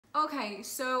Okay,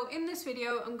 so in this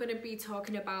video I'm going to be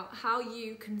talking about how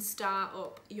you can start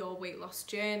up your weight loss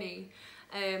journey.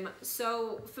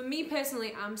 So for me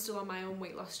personally, I'm still on my own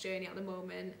weight loss journey at the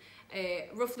moment.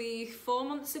 Roughly 4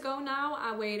 months ago now,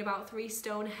 I weighed about 3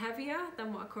 stone heavier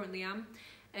than what I currently am.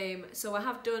 So I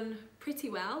have done pretty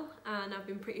well and I've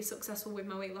been pretty successful with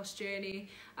my weight loss journey.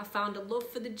 I found a love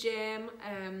for the gym.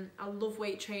 I love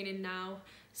weight training now.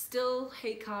 Still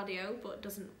hate cardio, but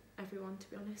doesn't everyone, to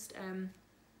be honest.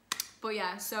 But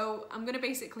yeah, so I'm going to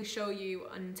basically show you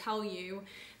and tell you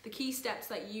the key steps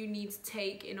that you need to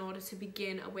take in order to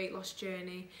begin a weight loss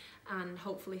journey and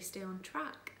hopefully stay on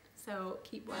track. So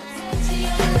keep watching.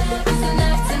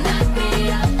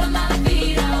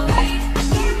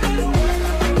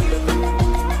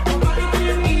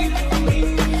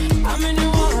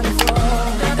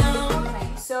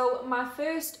 So my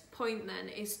first point then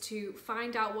is to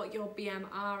find out what your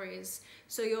BMR is.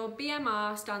 So your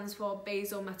BMR stands for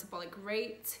basal metabolic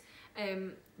rate.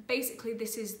 Basically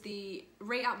this is the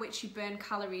rate at which you burn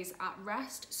calories at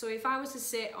rest. So if I was to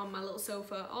sit on my little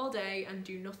sofa all day and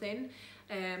do nothing,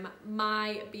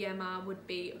 my BMR would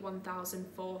be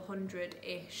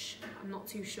 1,400-ish. I'm not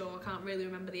too sure, I can't really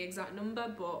remember the exact number,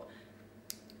 but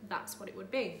that's what it would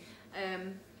be.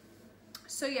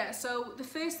 So yeah, so the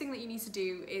first thing that you need to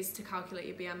do is to calculate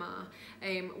your BMR.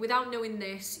 Without knowing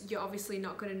this, you're obviously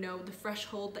not going to know the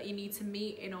threshold that you need to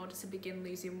meet in order to begin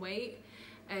losing weight,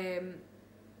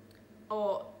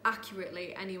 or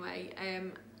accurately anyway.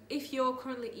 If you're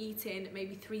currently eating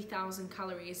maybe 3,000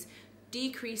 calories,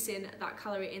 decreasing that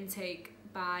calorie intake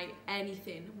by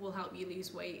anything will help you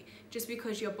lose weight, just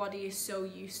because your body is so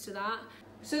used to that.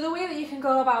 So the way that you can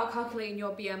go about calculating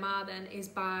your BMR then is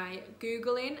by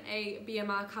Googling a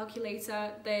BMR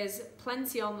calculator. There's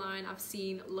plenty online, I've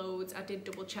seen loads, I did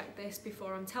double check this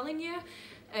before I'm telling you.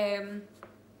 And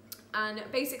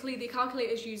basically the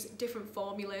calculators use different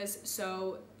formulas,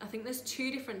 so I think there's 2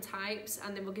 different types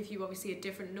and then we'll give you obviously a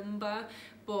different number,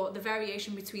 but the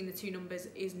variation between the 2 numbers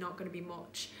is not going to be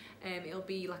much. It'll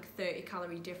be like a 30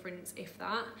 calorie difference, if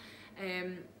that.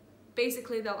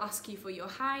 Basically they'll ask you for your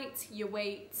height, your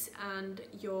weight and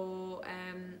your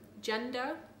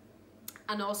gender,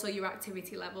 and also your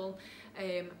activity level,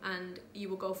 and you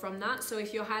will go from that. So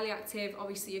if you're highly active,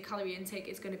 obviously your calorie intake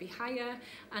is going to be higher,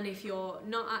 and if you're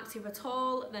not active at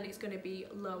all, then it's going to be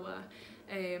lower.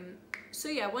 So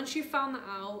yeah, once you've found that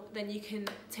out, then you can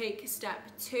take step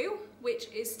 2, which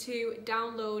is to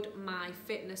download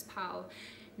MyFitnessPal.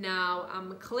 Now,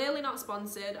 I'm clearly not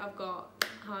sponsored, I've got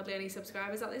hardly any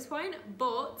subscribers at this point,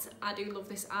 but I do love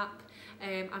this app.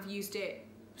 I've used it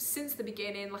since the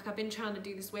beginning. Like, I've been trying to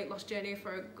do this weight loss journey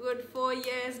for a good 4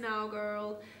 years now,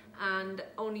 girl, and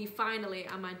only finally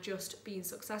am I just being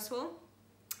successful.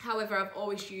 However, I've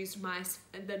always used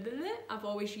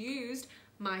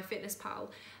MyFitnessPal.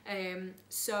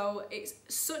 So it's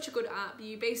such a good app.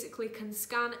 You basically can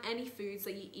scan any foods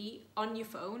that you eat on your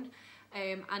phone,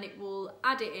 and it will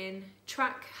add it in,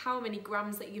 track how many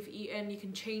grams that you've eaten. You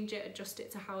can change it, adjust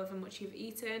it to however much you've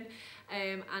eaten,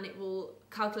 and it will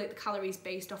calculate the calories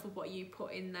based off of what you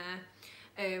put in there.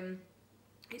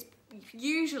 It's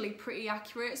usually pretty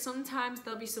accurate. Sometimes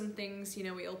there'll be some things, you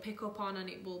know, it'll pick up on and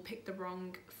it will pick the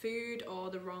wrong food or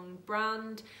the wrong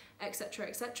brand, etc,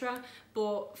 etc,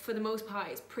 but for the most part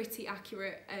it's pretty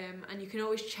accurate, and you can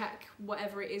always check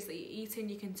whatever it is that you're eating.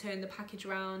 You can turn the package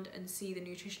around and see the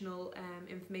nutritional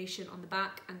information on the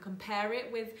back and compare it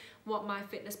with what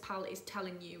MyFitnessPal is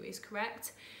telling you is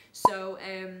correct. So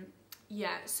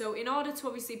yeah, so in order to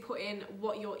obviously put in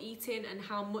what you're eating and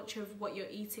how much of what you're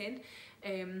eating,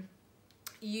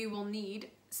 you will need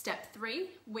step 3,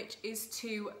 which is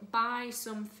to buy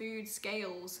some food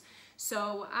scales.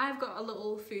 So I've got a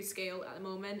little food scale at the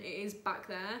moment, it is back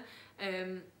there.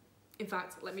 In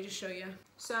fact, let me just show you.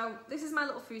 So this is my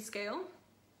little food scale.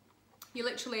 You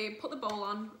literally put the bowl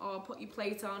on or put your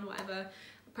plate on, whatever,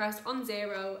 press on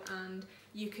 0 and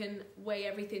you can weigh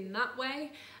everything that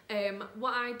way.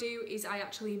 What I do is I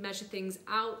actually measure things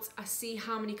out. I see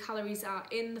how many calories are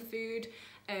in the food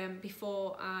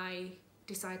before I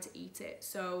decide to eat it.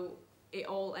 So it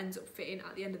all ends up fitting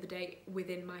at the end of the day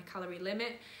within my calorie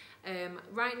limit.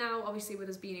 Right now, obviously with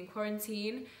us being in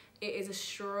quarantine, it is a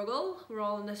struggle. We're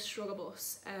all on the struggle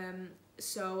bus.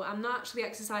 So I'm not actually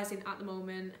exercising at the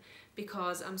moment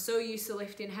because I'm so used to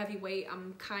lifting heavy weight.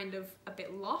 I'm kind of a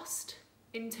bit lost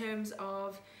in terms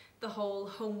of the whole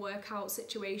home workout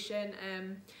situation.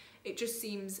 It just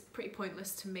seems pretty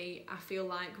pointless to me. I feel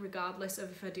like regardless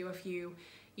of if I do a few,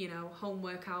 you know, home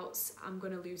workouts, I'm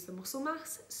gonna lose the muscle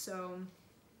mass. So,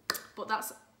 but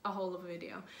that's a whole other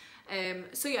video.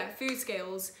 So yeah, food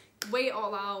scales. weigh it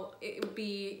all out. It would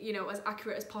be, you know, as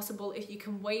accurate as possible if you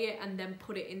can weigh it and then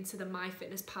put it into the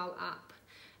MyFitnessPal app,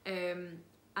 and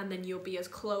then you'll be as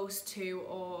close to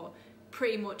or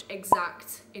pretty much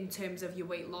exact in terms of your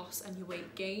weight loss and your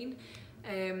weight gain.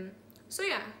 So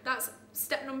yeah, that's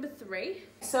step number 3.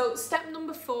 So step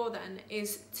number 4 then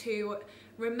is to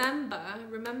remember,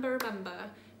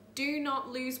 do not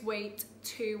lose weight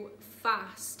too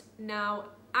fast. Now,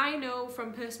 I know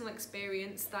from personal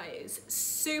experience that it's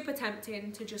super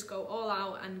tempting to just go all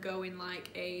out and go in like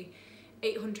a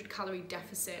 800 calorie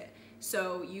deficit.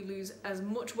 So you lose as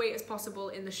much weight as possible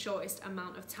in the shortest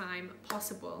amount of time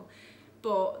possible.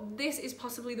 But this is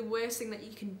possibly the worst thing that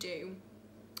you can do.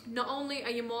 Not only are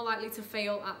you more likely to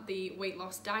fail at the weight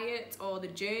loss diet or the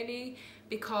journey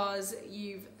because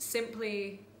you've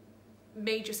simply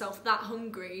made yourself that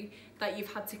hungry that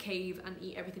you've had to cave and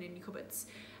eat everything in your cupboards.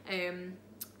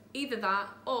 Either that,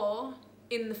 or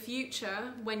in the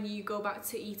future when you go back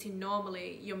to eating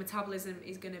normally, your metabolism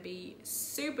is going to be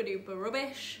super duper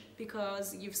rubbish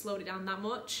because you've slowed it down that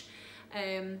much.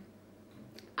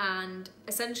 And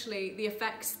essentially the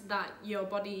effects that your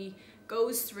body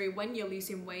goes through when you're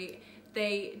losing weight,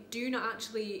 they do not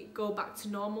actually go back to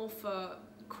normal for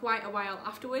quite a while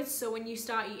afterwards. So when you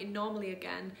start eating normally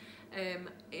again,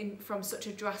 from such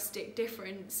a drastic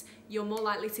difference, you're more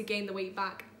likely to gain the weight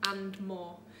back and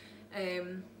more.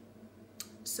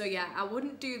 So yeah, I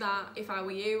wouldn't do that if I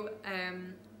were you.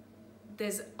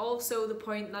 There's also the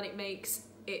point that it makes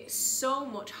it so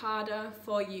much harder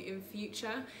for you in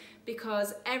future,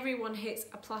 because everyone hits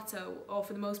a plateau, or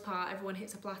for the most part everyone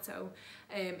hits a plateau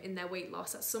in their weight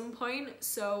loss at some point.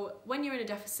 So when you're in a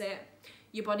deficit,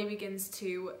 your body begins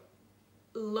to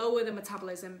lower the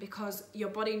metabolism because your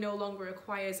body no longer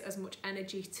requires as much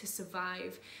energy to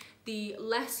survive. The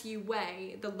less you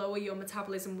weigh, the lower your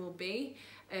metabolism will be,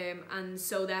 and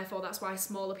so therefore that's why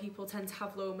smaller people tend to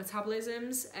have lower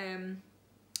metabolisms.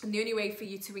 And the only way for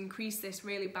you to increase this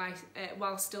really by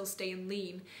while still staying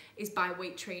lean is by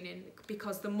weight training,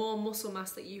 because the more muscle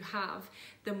mass that you have,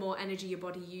 the more energy your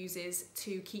body uses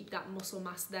to keep that muscle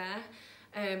mass there.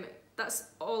 That's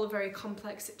all a very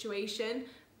complex situation,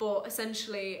 but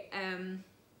essentially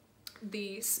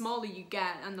the smaller you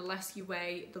get and the less you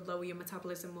weigh, the lower your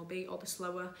metabolism will be, or the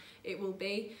slower it will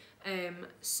be.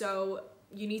 So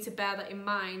you need to bear that in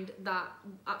mind, that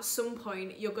at some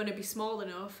point you're going to be small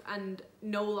enough and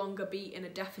no longer be in a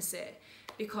deficit.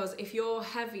 Because if you're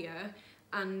heavier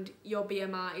and your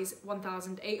BMI is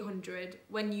 1,800,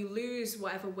 when you lose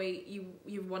whatever weight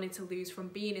you wanted to lose from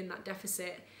being in that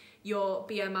deficit, your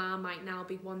BMI might now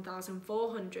be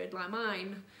 1,400 like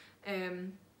mine.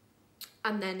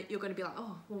 And then you're going to be like,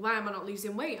 oh, well, why am I not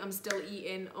losing weight? I'm still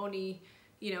eating only,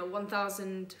 you know,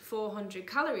 1,400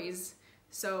 calories.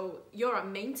 So you're at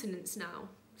maintenance now.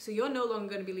 So you're no longer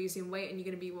going to be losing weight, and you're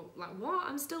going to be like, what?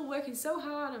 I'm still working so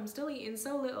hard. I'm still eating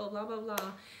so little, blah, blah,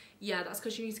 blah. Yeah, that's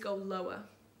because you need to go lower.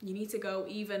 You need to go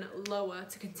even lower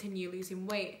to continue losing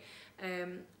weight,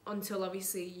 until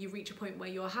obviously you reach a point where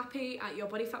you're happy at your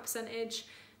body fat percentage.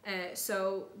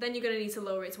 So then you're going to need to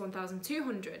lower it to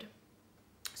 1,200.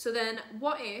 So then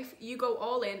what if you go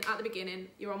all in at the beginning,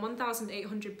 you're on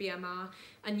 1,800 BMR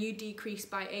and you decrease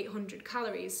by 800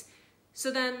 calories. So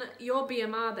then your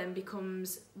BMR then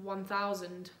becomes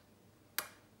 1,000.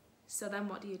 So then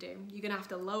what do? You're gonna have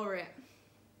to lower it.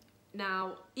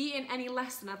 Now, eating any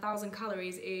less than 1,000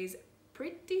 calories is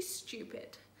pretty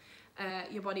stupid.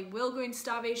 Your body will go into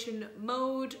starvation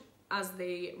mode, as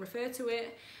they refer to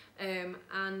it,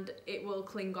 and it will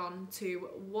cling on to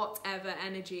whatever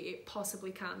energy it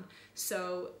possibly can.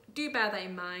 So do bear that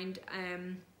in mind.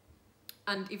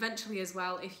 And eventually as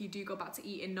well, if you do go back to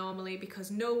eating normally,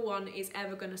 because no one is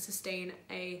ever going to sustain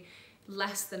a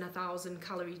less than 1,000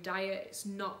 calorie diet, it's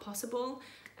not possible.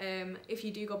 If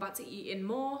you do go back to eating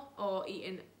more or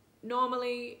eating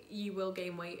normally, you will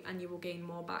gain weight and you will gain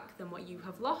more back than what you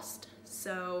have lost.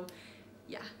 So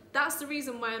yeah, that's the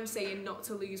reason why I'm saying not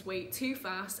to lose weight too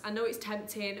fast. I know it's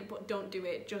tempting, but don't do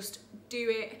it. Just do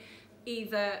it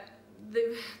either.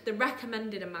 The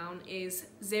recommended amount is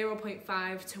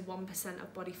 0.5 to 1%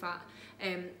 of body fat,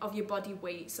 of your body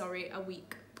weight, sorry, a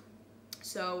week.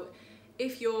 So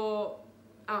if you're,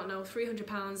 I don't know, 300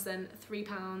 pounds, then 3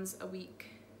 pounds a week.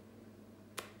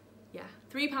 Yeah,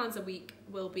 3 pounds a week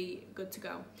will be good to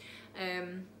go.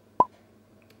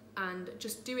 And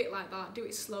just do it like that, do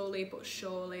it slowly but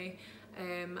surely,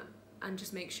 and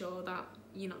just make sure that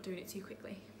you're not doing it too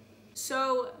quickly.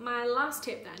 So my last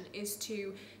tip then is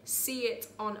to see it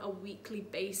on a weekly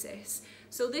basis.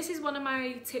 So this is one of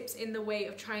my tips in the way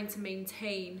of trying to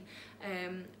maintain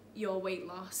your weight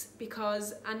loss,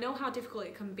 because I know how difficult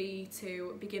it can be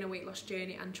to begin a weight loss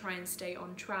journey and try and stay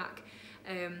on track.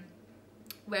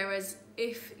 Whereas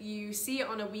if you see it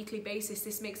on a weekly basis,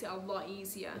 this makes it a lot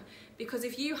easier, because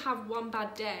if you have one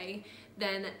bad day,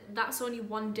 then that's only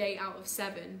 1 day out of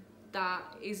 7 that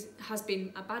has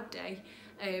been a bad day,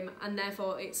 and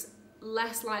therefore it's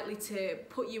less likely to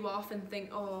put you off and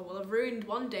think, oh well, I've ruined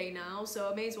 1 day now,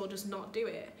 so I may as well just not do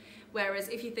it. Whereas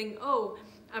if you think, oh,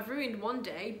 I've ruined 1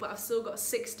 day but I've still got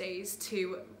 6 days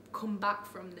to come back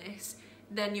from this,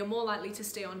 then you're more likely to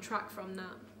stay on track from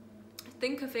that.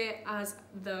 Think of it as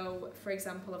though, for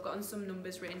example, I've gotten some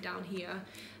numbers written down here.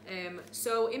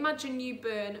 So imagine you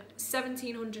burn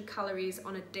 1700 calories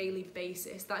on a daily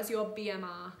basis. That is your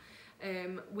BMR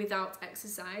without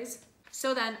exercise.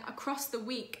 So then across the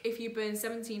week, if you burn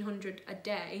 1700 a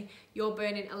day, you're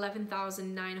burning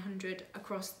 11,900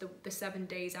 across the 7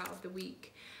 days out of the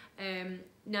week.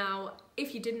 Now,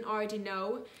 if you didn't already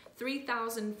know,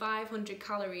 3,500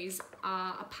 calories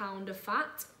are a pound of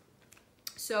fat.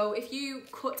 So if you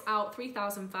cut out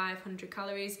 3,500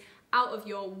 calories out of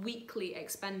your weekly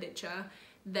expenditure,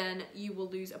 then you will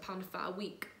lose a pound of fat a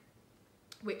week,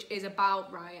 which is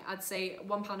about right. I'd say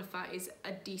 1 pound of fat is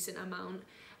a decent amount.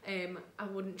 I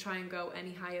wouldn't try and go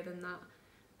any higher than that.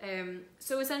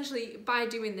 So essentially, by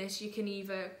doing this, you can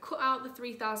either cut out the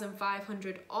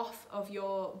 3,500 off of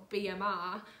your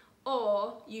BMR,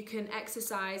 or you can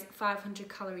exercise 500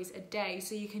 calories a day.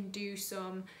 So you can do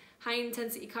some high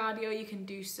intensity cardio, you can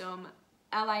do some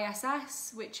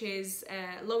LISS, which is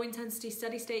low intensity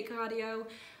steady state cardio.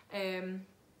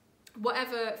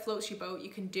 Whatever floats your boat,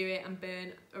 you can do it and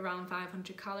burn around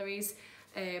 500 calories.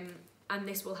 And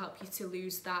this will help you to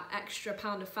lose that extra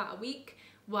pound of fat a week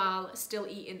while still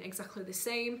eating exactly the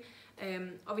same.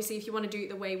 Obviously, if you want to do it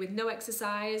the way with no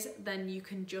exercise, then you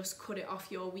can just cut it off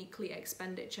your weekly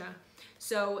expenditure.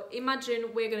 So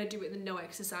imagine we're going to do it the no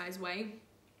exercise way.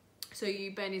 So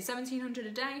you burn in 1700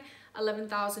 a day,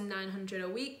 11,900 a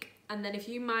week, and then if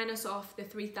you minus off the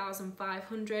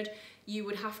 3,500, you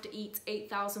would have to eat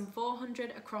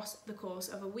 8,400 across the course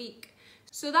of a week.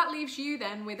 So that leaves you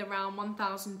then with around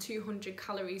 1,200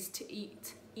 calories to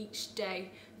eat each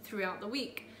day throughout the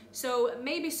week. So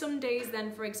maybe some days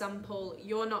then, for example,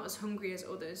 you're not as hungry as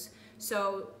others.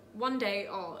 So one day,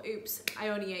 oh, oops, I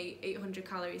only ate 800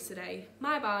 calories today.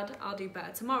 My bad, I'll do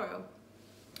better tomorrow.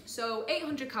 So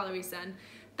 800 calories then,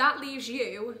 that leaves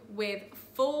you with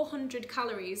 400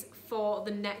 calories for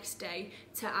the next day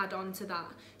to add on to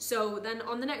that. So then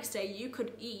on the next day, you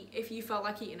could eat, if you felt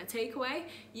like eating a takeaway,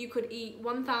 you could eat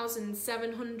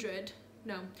 1,600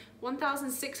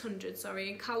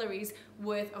 calories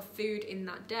worth of food in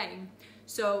that day.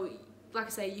 So like I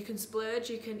say, you can splurge,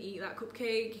 you can eat that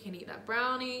cupcake, you can eat that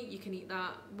brownie, you can eat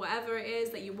that whatever it is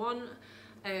that you want,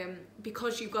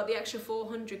 because you've got the extra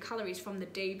 400 calories from the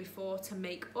day before to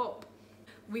make up.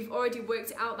 We've already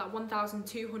worked it out that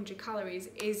 1,200 calories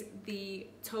is the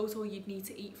total you'd need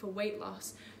to eat for weight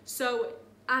loss. So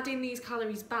adding these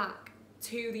calories back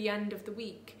to the end of the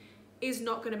week is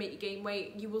not going to make you gain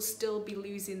weight. You will still be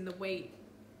losing the weight.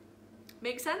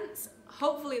 Make sense?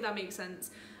 Hopefully that makes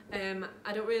sense. I'm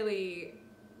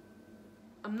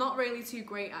not really too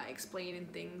great at explaining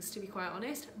things, to be quite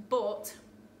honest, but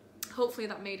hopefully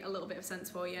that made a little bit of sense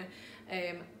for you.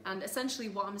 And essentially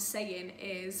what I'm saying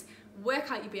is,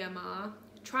 work out your BMR,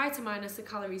 try to minus the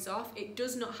calories off. It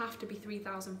does not have to be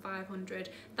 3,500.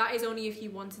 That is only if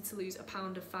you wanted to lose a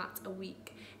pound of fat a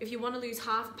week. If you want to lose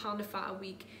half a pound of fat a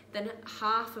week, then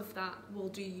half of that will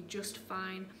do you just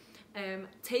fine.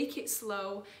 Take it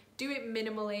slow, do it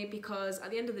minimally, because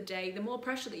at the end of the day, the more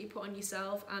pressure that you put on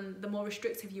yourself and the more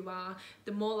restrictive you are,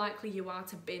 the more likely you are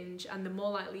to binge, and the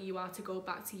more likely you are to go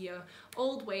back to your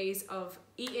old ways of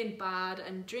eating bad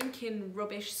and drinking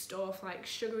rubbish stuff like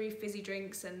sugary fizzy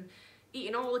drinks, and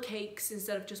eating all the cakes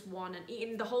instead of just one, and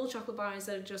eating the whole chocolate bar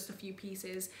instead of just a few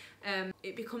pieces.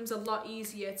 It becomes a lot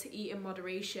easier to eat in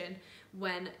moderation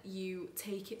when you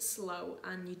take it slow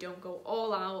and you don't go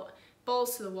all out,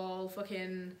 balls to the wall,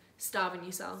 fucking starving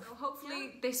yourself. So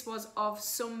hopefully this was of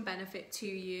some benefit to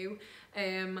you,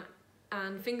 and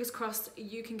fingers crossed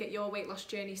you can get your weight loss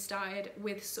journey started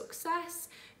with success.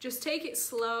 Just take it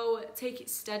slow, take it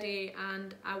steady,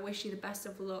 and I wish you the best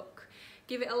of luck.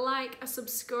 Give it a like, a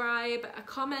subscribe, a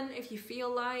comment if you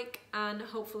feel like, and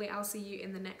hopefully I'll see you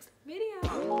in the next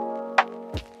video.